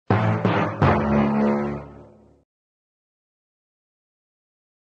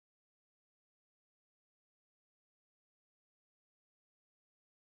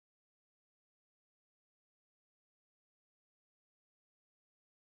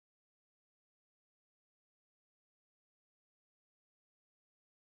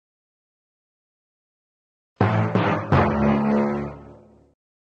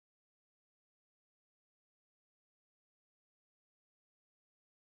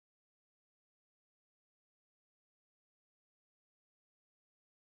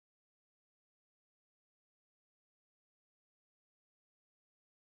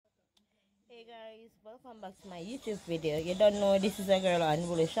Hey guys, welcome back to my YouTube video. You don't know this is a girl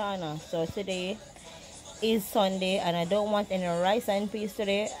Unruly Shawna. So today is Sunday and I don't want any rice and peas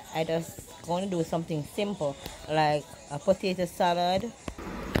today. I just going to do something simple like a potato salad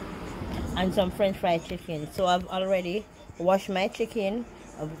and some french fried chicken. So I've already washed my chicken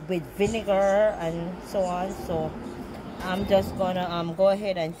with vinegar and so on. So I'm just gonna go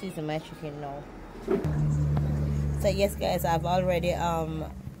ahead and season my chicken now. So yes guys, I've already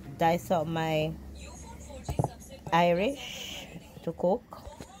diced up my Irish to cook.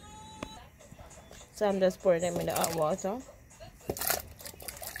 So I'm just pouring them in the hot water.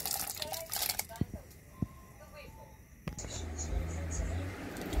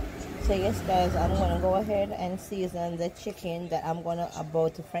 So yes guys, I'm gonna go ahead and season the chicken that I'm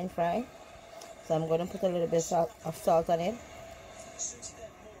about to french fry. So I'm gonna put a little bit of salt on it.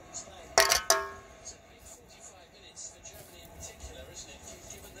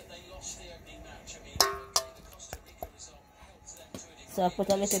 So I put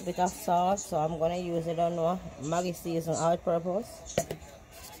a little bit of salt, so I'm gonna use it on Maggi season all purpose.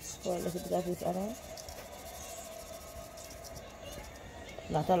 Pour a little bit of this on it.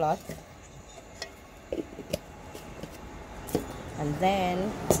 Not a lot. And then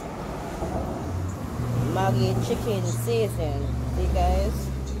Maggi chicken season. See guys,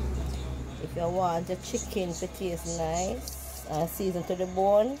 if you want the chicken to taste nice and season to the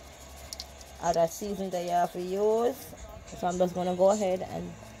bone, other season that you have to use. So I'm just gonna go ahead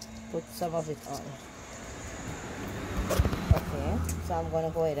and put some of it on. Okay, so I'm gonna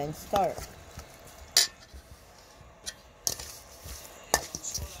go ahead and stir.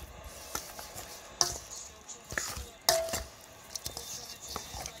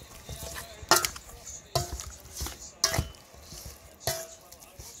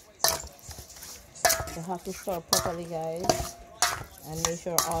 You have to stir properly guys, and make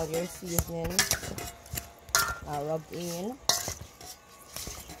sure all your seasonings are rubbed in.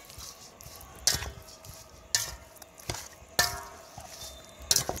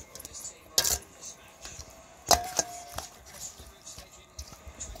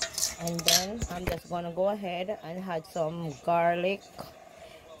 And then I'm just gonna go ahead and add some garlic,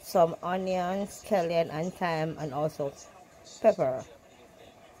 some onions, scallion and thyme, and also pepper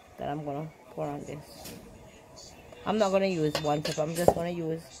that I'm gonna pour on this. I'm not gonna use one pepper, I'm just gonna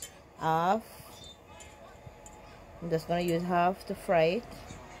use half. I'm just gonna use half to fry it.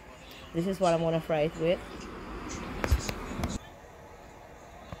 This is what I'm gonna fry it with.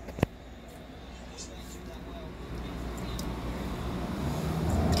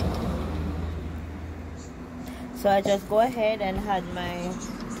 So I just go ahead and add my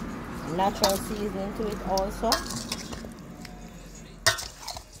natural seasoning to it also.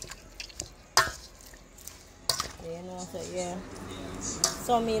 You know, so yeah.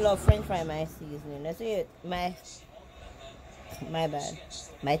 So me love french fry my seasoning. That's it. My bad.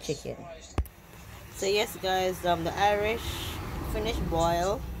 My chicken. So yes guys, the Irish finished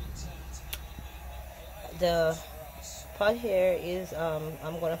boil. The pot here is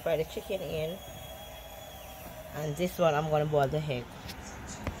I'm gonna fry the chicken in. And this one I'm gonna boil the egg.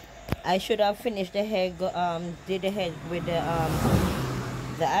 I should have finished the egg, did the egg with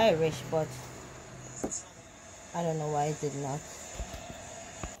the Irish, but I don't know why I did not.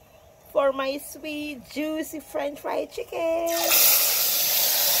 For my sweet juicy french fried chicken.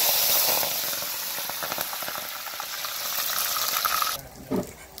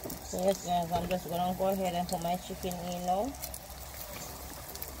 So yes guys, I'm just gonna go ahead and put my chicken in now.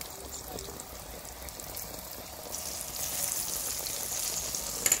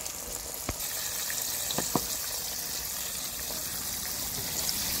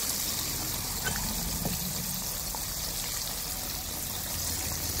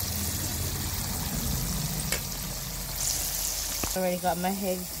 I already got my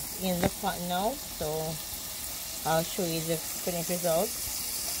eggs in the pot now, so I'll show you the finished result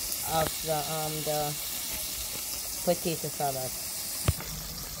of the potato salad.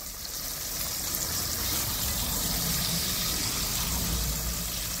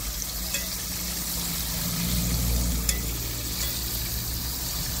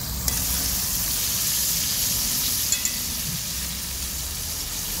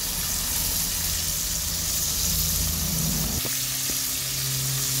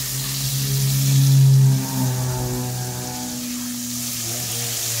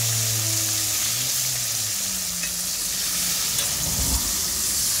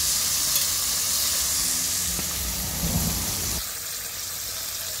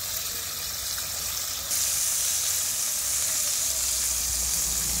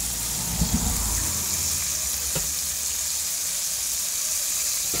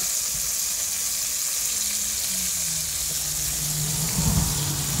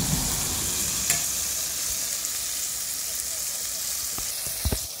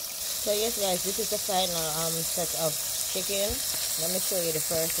 So yes guys, this is the final set of chicken. Let me show you the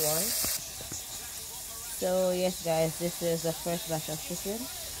first one. So yes guys, this is the first batch of chicken.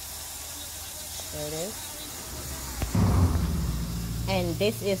 There it is. And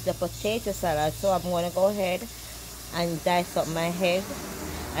this is the potato salad. So I'm gonna go ahead and dice up my egg,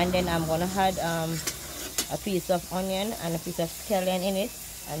 and then I'm gonna add a piece of onion and a piece of scallion in it,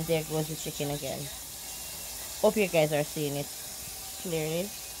 and there goes the chicken again. Hope you guys are seeing it clearly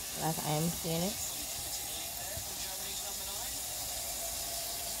like I am seeing it.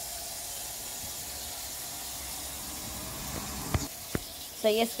 So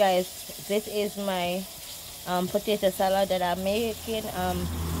yes guys, this is my potato salad that I'm making.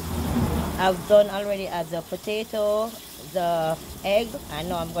 I've done already add the potato, the egg, and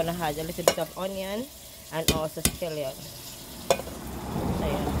now I'm gonna add a little bit of onion and also scallion. So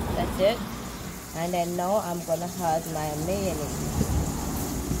yeah, that's it. And then now I'm gonna add my mayonnaise.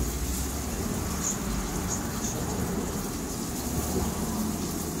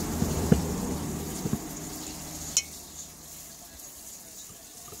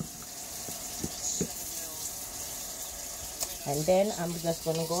 And then I'm just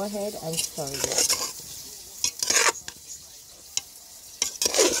gonna go ahead and stir it.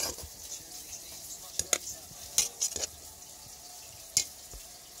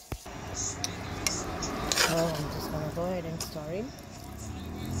 So I'm just gonna go ahead and stir it.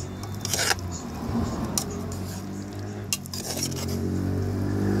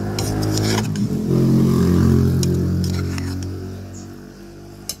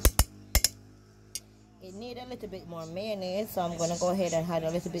 It needs a little bit more mayonnaise, so I'm gonna go ahead and add a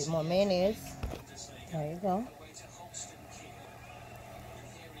little bit more mayonnaise. There you go.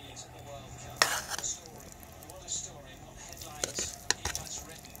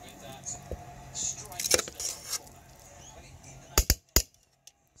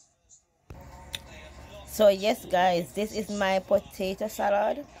 So yes guys, this is my potato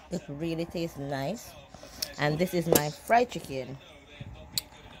salad. It really tastes nice. And this is my fried chicken.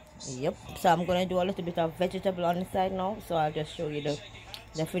 Yep. So I'm gonna do a little bit of vegetable on the side now, so I'll just show you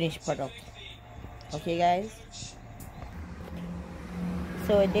the finished product. Okay guys,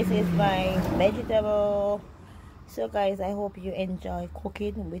 so this is my vegetable. So guys, I hope you enjoy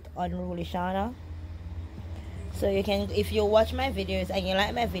cooking with Unruly Shawna. So you can, if you watch my videos and you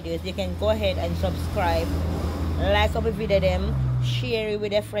like my videos, you can go ahead and subscribe, like up a video them, share it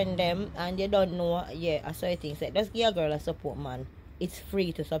with a friend them, and you don't know, yeah, I saw you think, so just give a girl a support, man. It's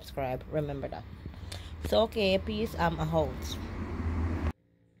free to subscribe, remember that. So okay, peace, I'm out.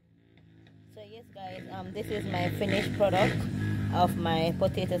 So yes guys, this is my finished product of my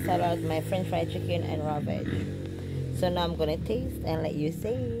potato salad, my french fried chicken, and raw veg. So now I'm gonna taste and let you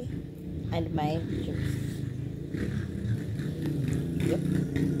see, and my juice. Yep.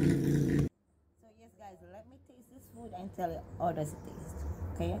 So yes guys, let me taste this food and tell you how does it taste.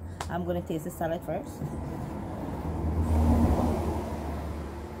 Okay, I'm gonna taste the salad first.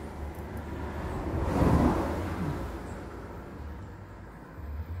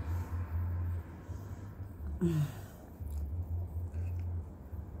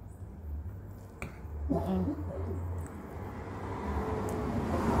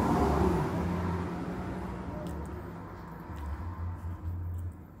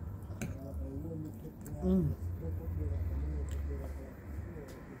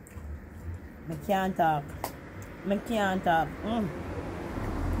 I can't talk. I can't talk.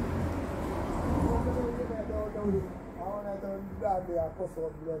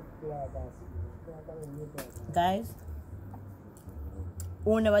 Guys,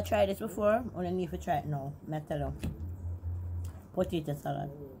 who never tried this before, only need to try it now. I tell you. Potato salad.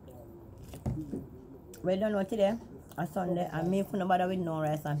 We don't know today, on Sunday, and me couldn't bother with no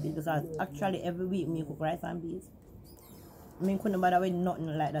rice and peas, because actually every week me cook rice and peas. Me couldn't bother with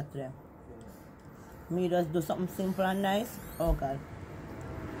nothing like that today. Me just do something simple and nice. Oh God.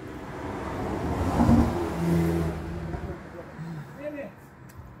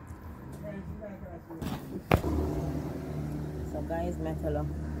 So guys, me tell you.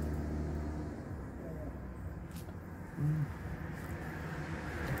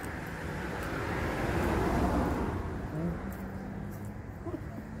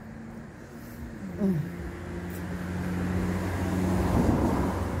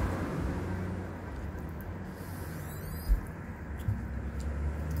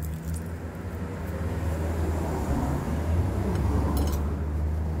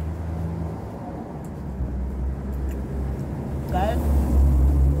 Guys,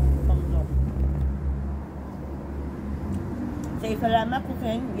 thumbs up. So if you like my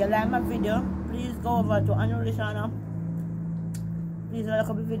cooking, you like my video, please go over to Unruly Shawna. Please like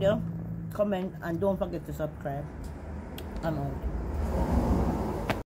the video comment, and don't forget to subscribe. I'm out.